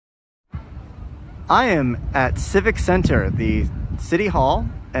I am at Civic Center, the City Hall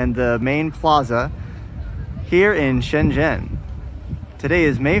and the main plaza here in Shenzhen. Today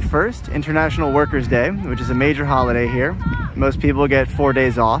is May 1st, International Workers' Day, which is a major holiday here. Most people get 4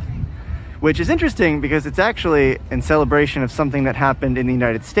 days off, which is interesting because it's actually in celebration of something that happened in the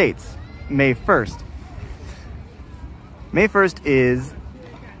United States, May 1st. May 1st is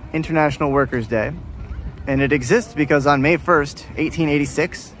International Workers' Day, and it exists because on May 1st,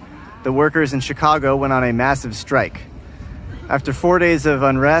 1886, the workers in Chicago went on a massive strike. After 4 days of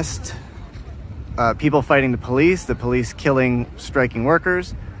unrest, people fighting the police killing striking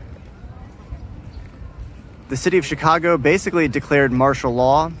workers, the city of Chicago basically declared martial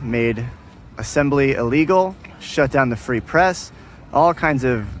law, made assembly illegal, shut down the free press, all kinds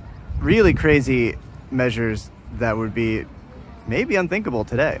of really crazy measures that would be maybe unthinkable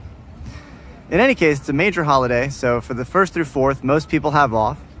today. In any case, it's a major holiday, so for the 1st through 4th, most people have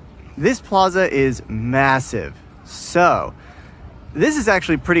off. This plaza is massive, so this is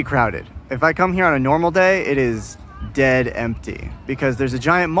actually pretty crowded. If I come here on a normal day, it is dead empty because there's a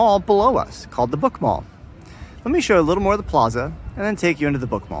giant mall below us called the Book Mall. Let me show you a little more of the plaza and then take you into the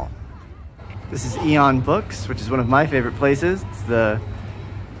Book Mall. This is Eon Books, which is one of my favorite places. It's the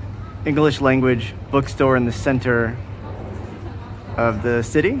English language bookstore in the center of the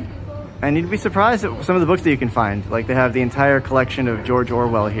city. And you'd be surprised at some of the books that you can find. Like they have the entire collection of George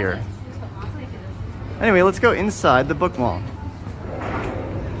Orwell here. Anyway, let's go inside the Book Mall.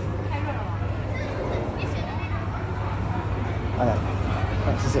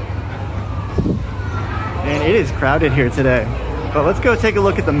 This is it. And it is crowded here today. But let's go take a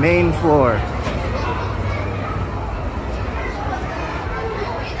look at the main floor.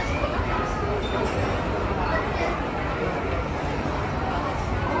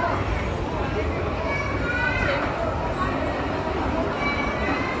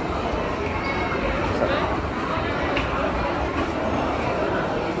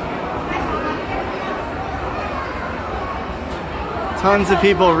 Tons of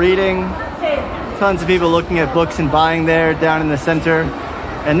people reading, tons of people looking at books and buying there down in the center.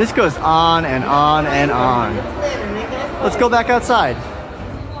 And this goes on and on and on. Let's go back outside.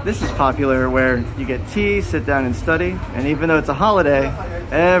 This is popular where you get tea, sit down and study. And even though it's a holiday,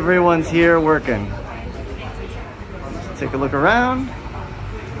 everyone's here working. Let's take a look around.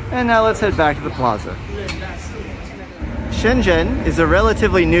 And now let's head back to the plaza. Shenzhen is a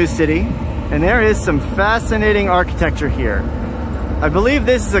relatively new city, and there is some fascinating architecture here. I believe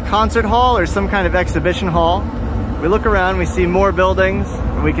this is a concert hall or some kind of exhibition hall. We look around, we see more buildings,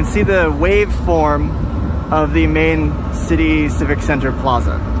 and we can see the waveform of the main city civic center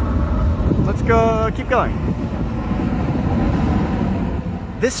plaza. Let's go, keep going.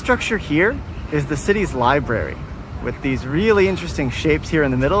 This structure here is the city's library with these really interesting shapes here in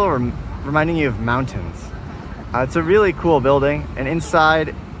the middle, reminding you of mountains. It's a really cool building, and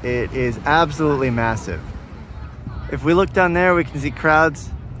inside it is absolutely massive. If we look down there, we can see crowds.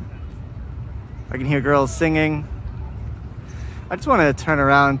 I can hear girls singing. I just want to turn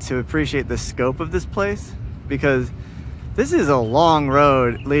around to appreciate the scope of this place because this is a long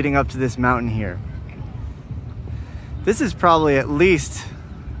road leading up to this mountain here. This is probably at least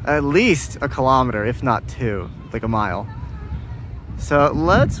a kilometer, if not 2, like a mile. So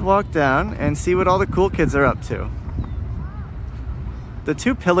let's walk down and see what all the cool kids are up to. The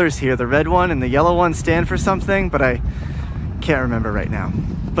 2 pillars here, the red one and the yellow one, stand for something, but I can't remember right now.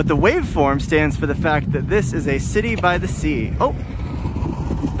 But the waveform stands for the fact that this is a city by the sea. Oh,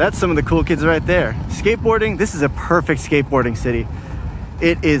 that's some of the cool kids right there. Skateboarding, this is a perfect skateboarding city.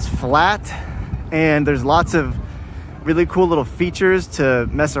 It is flat and there's lots of really cool little features to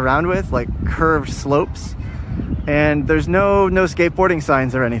mess around with, like curved slopes. And there's no skateboarding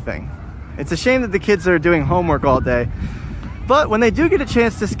signs or anything. It's a shame that the kids are doing homework all day. But when they do get a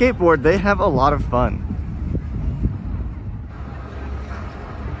chance to skateboard, they have a lot of fun.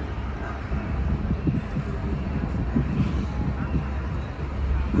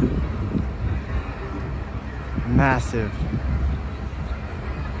 Massive.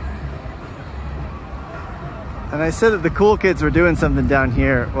 And I said that the cool kids were doing something down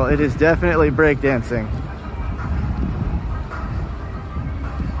here. Well, it is definitely breakdancing.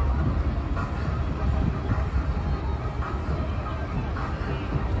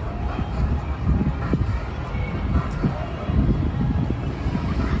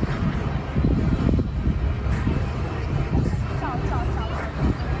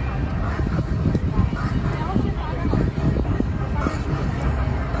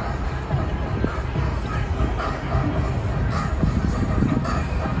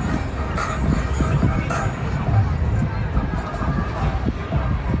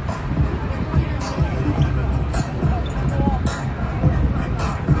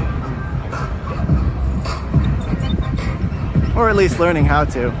 at least learning how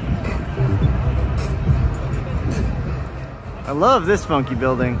to. I love this funky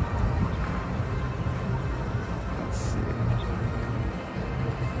building. Let's see.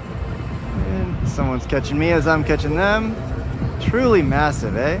 And someone's catching me as I'm catching them. Truly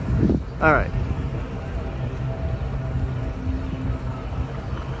massive, eh? All right.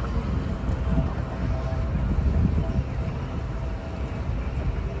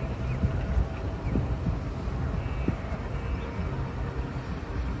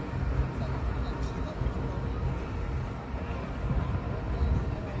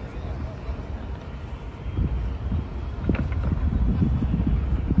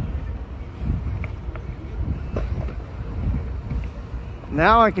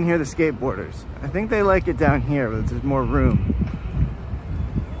 Now I can hear the skateboarders. I think they like it down here, but there's more room.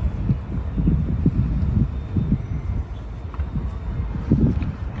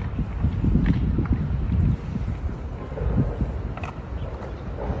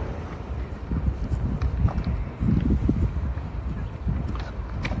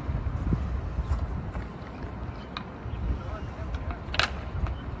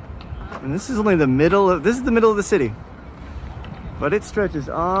 And this is only the middle of, this is the middle of the city. But it stretches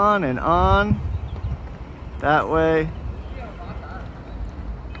on and on, that way.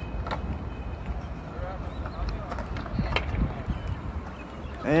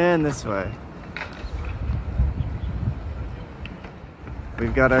 And this way.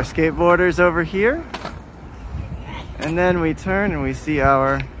 We've got our skateboarders over here. And then we turn and we see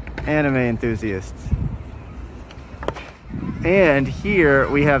our anime enthusiasts. And here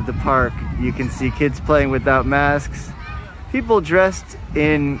we have the park. You can see kids playing without masks. People dressed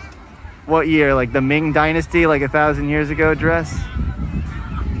in what year? Like the Ming Dynasty, like 1,000 years ago dress?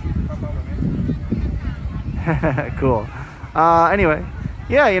 Cool. Anyway,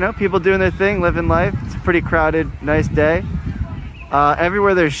 yeah, you know, people doing their thing, living life. It's a pretty crowded, nice day.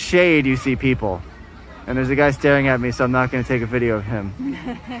 Everywhere there's shade, you see people. And there's a guy staring at me, so I'm not going to take a video of him.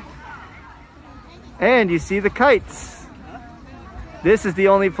 And you see the kites. This is the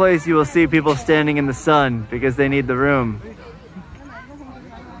only place you will see people standing in the sun because they need the room.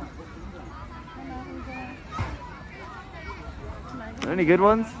 Any good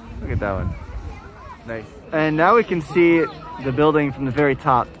ones? Look at that one. Nice. And now we can see the building from the very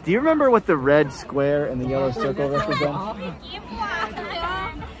top. Do you remember what the red square and the yellow circle represent?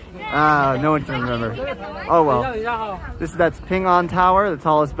 Ah, no one can remember. Oh well. That's Ping An Tower, the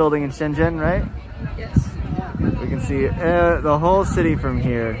tallest building in Shenzhen, right? Yes. We can see the whole city from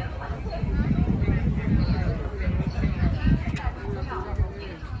here.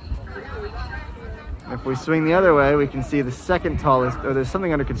 If we swing the other way, we can see the second tallest, or there's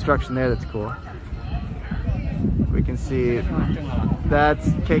something under construction there that's cool. We can see that's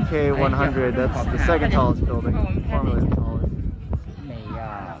KK 100, that's the second tallest building, formerly the tallest.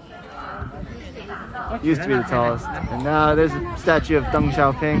 Used to be the tallest. And now there's a statue of Deng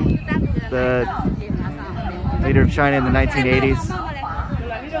Xiaoping, the leader of China in the 1980s,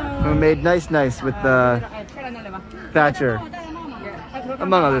 who made nice with Thatcher,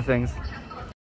 among other things.